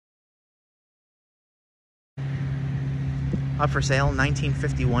Up for sale,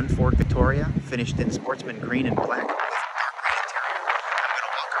 1951 Ford Victoria, finished in sportsman green and black with dark green interior. I'm going to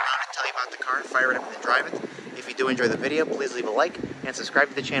walk around and tell you about the car, fire it up and then drive it. If you do enjoy the video, please leave a like and subscribe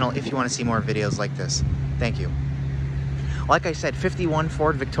to the channel if you want to see more videos like this. Thank you. Like I said, 51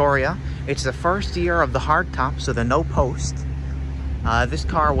 Ford Victoria. It's the first year of the hardtop, so the no post. This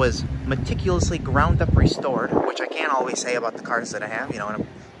car was meticulously ground up restored, which I can't always say about the cars that I have, you know, and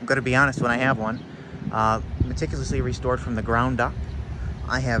I'm going to be honest when I have one. Meticulously restored from the ground up.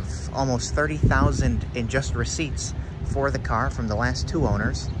 I have almost 30,000 in just receipts for the car from the last two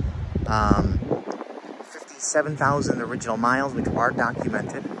owners. 57,000 original miles, which are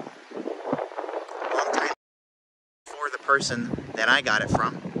documented. Long time for the person that I got it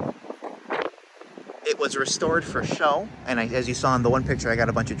from. It was restored for show, and as you saw in the one picture, I got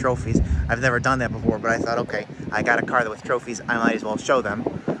a bunch of trophies. I've never done that before, but I thought, okay, I got a car with trophies, I might as well show them.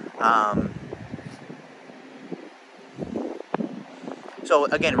 So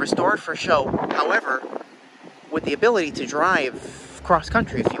again, restored for show, however, with the ability to drive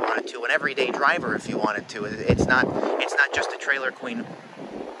cross-country if you wanted to, an everyday driver if you wanted to. It's not just a trailer queen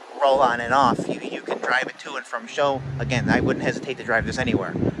roll on and off. You can drive it to and from show. Again, I wouldn't hesitate to drive this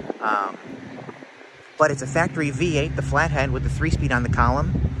anywhere. But it's a factory V8, the Flathead with the 3-speed on the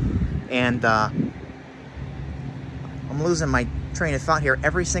column. And I'm losing my train of thought here.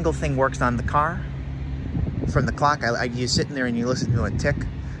 Every single thing works on the car. From the clock, you sit in there and you listen to a tick.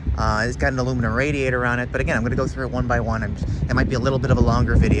 It's got an aluminum radiator on it, but again, I'm going to go through it one by one. It might be a little bit of a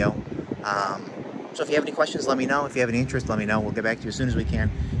longer video. So if you have any questions, let me know. If you have any interest, let me know. We'll get back to you as soon as we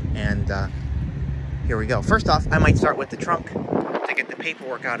can. And here we go. First off, I might start with the trunk to get the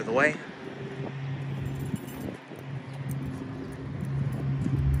paperwork out of the way.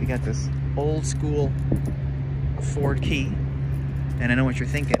 We got this old school Ford key. And I know what you're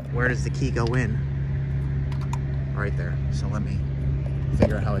thinking. Where does the key go in? Right there. So let me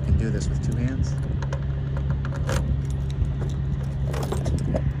figure out how I can do this with two hands.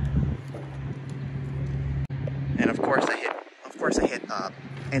 And of course I hit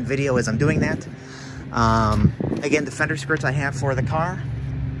end video as I'm doing that. Again, the fender skirts I have for the car,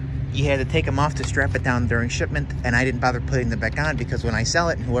 you had to take them off to strap it down during shipment, and I didn't bother putting them back on because when I sell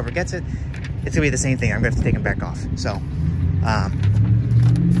it and whoever gets it, it's gonna be the same thing. I'm gonna have to take them back off. So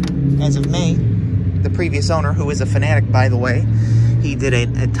as of May, the previous owner, who is a fanatic, by the way, he did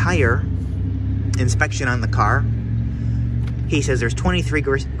a tire inspection on the car. He says there's 23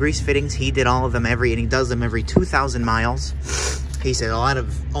 grease fittings. He did all of them and he does them every 2,000 miles. He said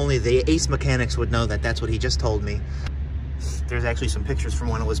only the ace mechanics would know that. That's what he just told me. There's actually some pictures from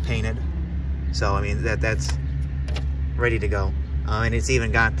when it was painted. So, I mean, that's ready to go. And it's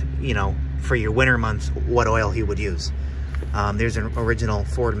even got, you know, for your winter months, what oil he would use. There's an original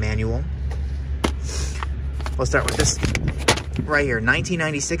Ford manual. We'll start with this right here,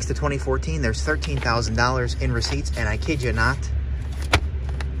 1996 to 2014. There's $13,000 in receipts, and I kid you not,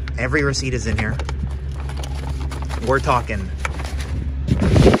 every receipt is in here. We're talking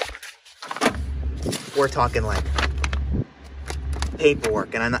like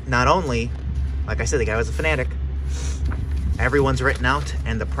paperwork, and not only, like I said, the guy was a fanatic. Everyone's written out,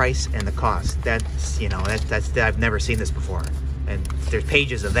 and the price and the cost. That's, you know, that's I've never seen this before, and there's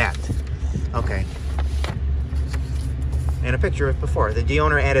pages of that. Okay. And a picture of it before. The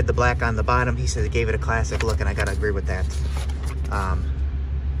owner added the black on the bottom. He said it gave it a classic look, and I gotta agree with that.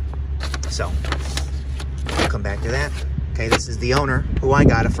 So, we'll come back to that. Okay, this is the owner who I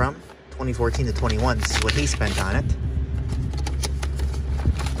got it from, 2014 to 21. This is what he spent on it.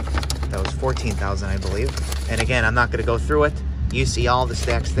 That was $14,000, I believe. And again, I'm not gonna go through it. You see all the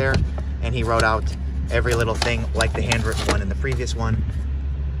stacks there, and he wrote out every little thing like the handwritten one in the previous one.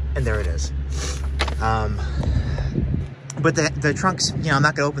 And there it is. But the trunks, you know, I'm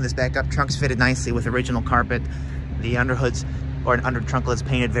not going to open this back up. Trunks fitted nicely with original carpet. The underhoods or under trunklets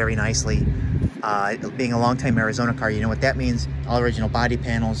painted very nicely. Being a long-time Arizona car, you know what that means. All original body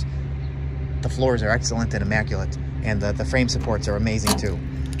panels. The floors are excellent and immaculate. And the frame supports are amazing too.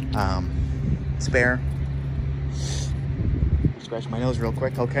 Spare. Scratch my nose real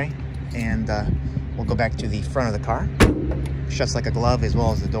quick, okay? And we'll go back to the front of the car. Shuts like a glove, as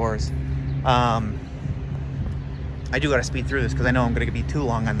well as the doors. I do gotta speed through this because I know I'm gonna be too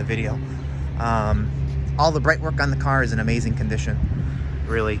long on the video. All the bright work on the car is in amazing condition,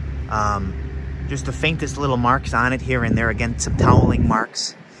 really. Just the faintest little marks on it here and there. Again, some toweling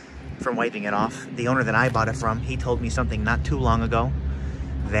marks from wiping it off. The owner that I bought it from, he told me something not too long ago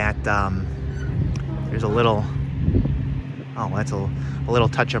that there's a little, oh, that's a little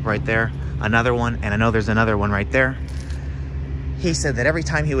touch up right there. Another one, and I know there's another one right there. He said that every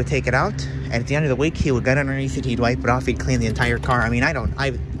time he would take it out, and at the end of the week, he would get underneath it, he'd wipe it off, he'd clean the entire car. I mean,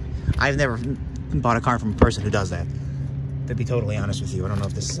 I've never bought a car from a person who does that. To be totally honest with you, I don't know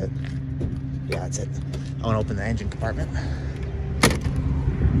if this is it. Yeah, it's it. I want to open the engine compartment.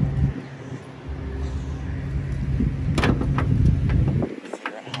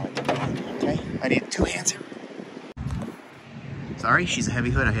 Okay, I need 2 hands here. Sorry, she's a heavy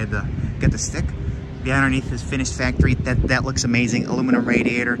hood. I had to get the stick. The underneath is finished factory. That looks amazing. Aluminum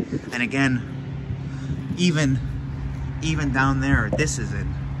radiator. And again, even down there, this is it.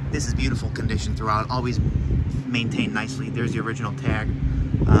 This is beautiful condition throughout. Always maintained nicely. There's the original tag.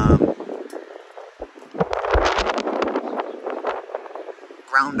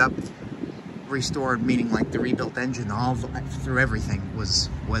 Ground up, restored, meaning like the rebuilt engine, all through everything was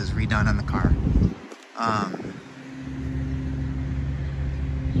redone on the car.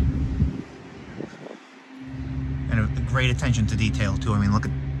 And a great attention to detail too. I mean, look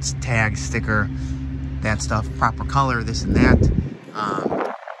at tag, sticker, that stuff, proper color, this and that.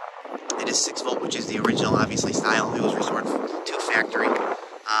 It is 6 volt, which is the original, obviously, style. It was restored to factory.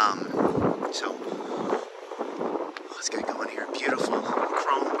 So let's get going here. Beautiful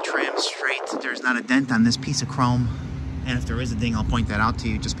chrome trim, straight. There's not a dent on this piece of chrome, and if there is a ding, I'll point that out to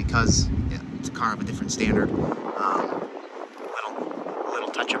you, just because it's a car of a different standard. Little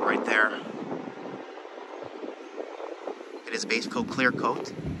touch up right there. It is base coat, clear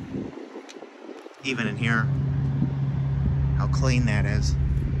coat. Even in here, how clean that is.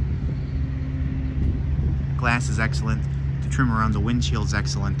 Glass is excellent. The trim around the windshield's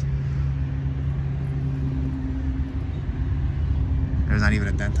excellent. There's not even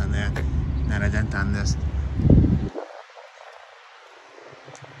a dent on that. Not a dent on this.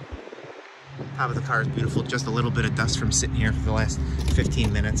 Top of the car is beautiful. Just a little bit of dust from sitting here for the last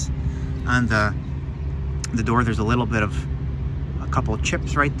 15 minutes. On the door, there's a little bit of a couple of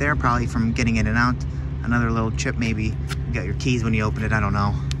chips right there, probably from getting in and out. Another little chip, maybe. You got your keys when you open it, I don't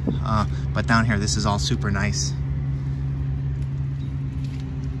know. But down here, this is all super nice.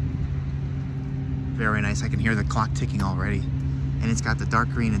 Very nice. I can hear the clock ticking already. And it's got the dark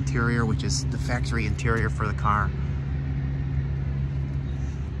green interior, which is the factory interior for the car.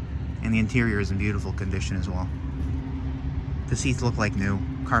 And the interior is in beautiful condition as well. The seats look like new.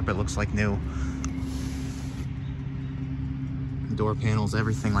 Carpet looks like new. Door panels,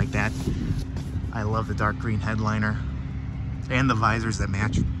 everything like that. I love the dark green headliner. And the visors that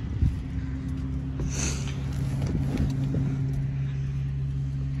match.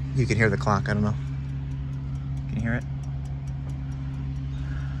 You can hear the clock, I don't know. Can you hear it?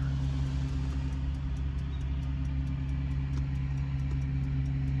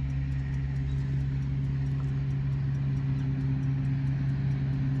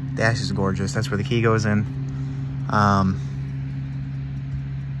 Dash is gorgeous. That's where the key goes in.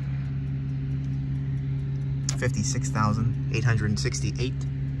 $56,868.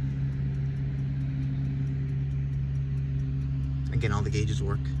 Again, all the gauges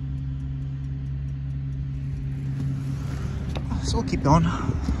work. So we'll keep going.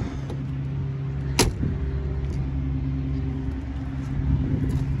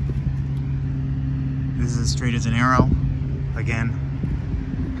 This is as straight as an arrow. Again.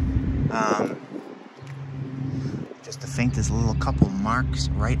 Just the faintest little couple marks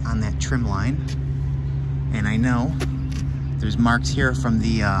right on that trim line. And I know there's marks here from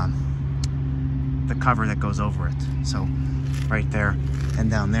the cover that goes over it. So right there and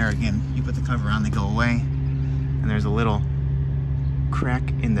down there, again, you put the cover on, they go away. And there's a little crack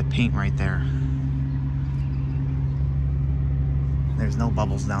in the paint right there. There's no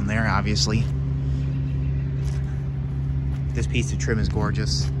bubbles down there, obviously. This piece of trim is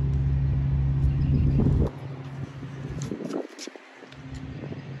gorgeous.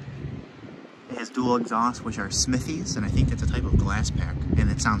 It has dual exhausts, which are Smithies, and I think that's a type of glass pack.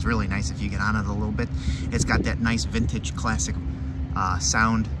 And it sounds really nice if you get on it a little bit. It's got that nice vintage classic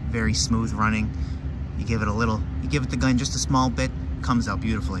sound, very smooth running. You give it the gun just a small bit, comes out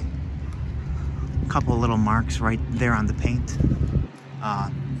beautifully. A couple of little marks right there on the paint.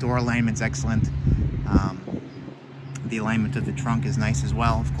 Door alignment's excellent. The alignment of the trunk is nice as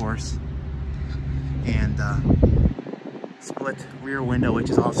well, of course. And split rear window, which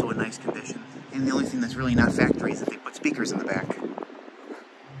is also in nice condition. And the only thing that's really not factory is that they put speakers in the back.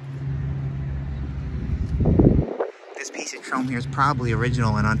 This piece of chrome here is probably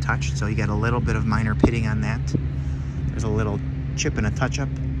original and untouched, so you got a little bit of minor pitting on that. There's a little chip and a touch-up,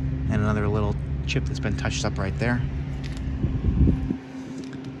 and another little chip that's been touched up right there.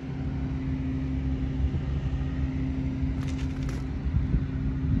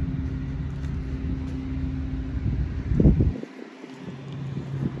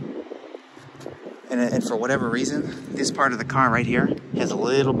 And for whatever reason, this part of the car right here has a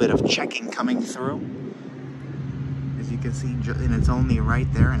little bit of checking coming through. As you can see, and it's only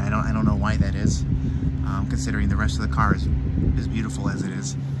right there, and I don't know why that is, considering the rest of the car is beautiful as it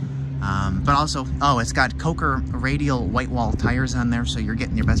is. But also, oh, it's got Coker radial white wall tires on there, so you're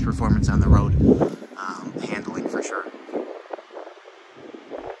getting your best performance on the road, handling for sure.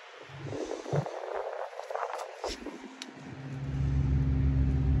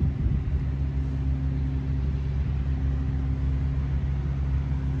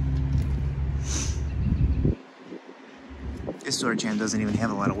 This storage can doesn't even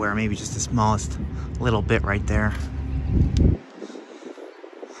have a lot of wear, maybe just the smallest little bit right there.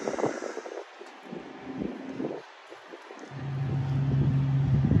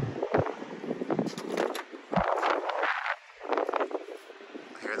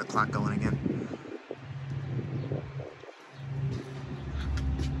 I hear the clock going again.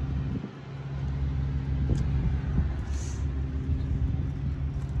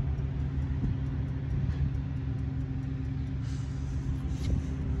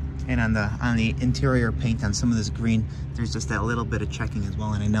 And on the interior paint on some of this green, there's just that little bit of checking as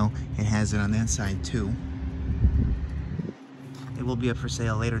well, and I know it has it on that side too. It will be up for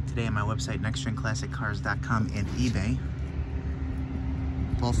sale later today on my website, nextgenclassiccars.com, and eBay.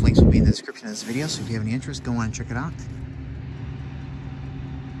 Both links will be in the description of this video, so if you have any interest, go on and check it out.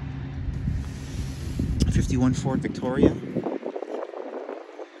 51 Ford Victoria,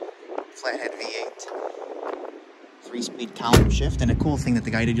 Flathead V8. 3-speed column shift, and a cool thing that the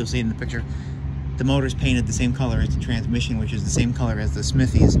guy did, you'll see it in the picture, the motor's painted the same color as the transmission, which is the same color as the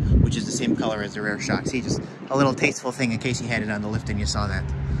Smithy's, which is the same color as the rear shock. See, just a little tasteful thing in case you had it on the lift and you saw that,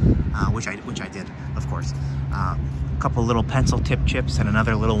 which I did, of course. A couple little pencil tip chips and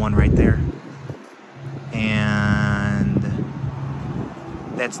another little one right there, and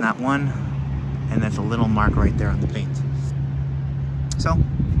that's not one, and that's a little mark right there on the paint. So,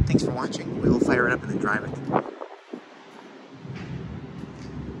 thanks for watching. We will fire it up and then drive it.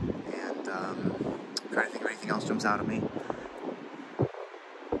 I'm trying to think of anything else jumps out at me.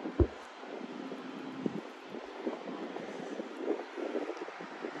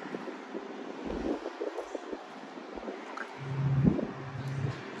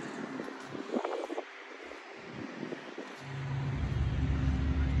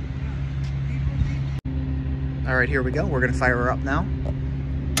 All right, here we go. We're going to fire her up now.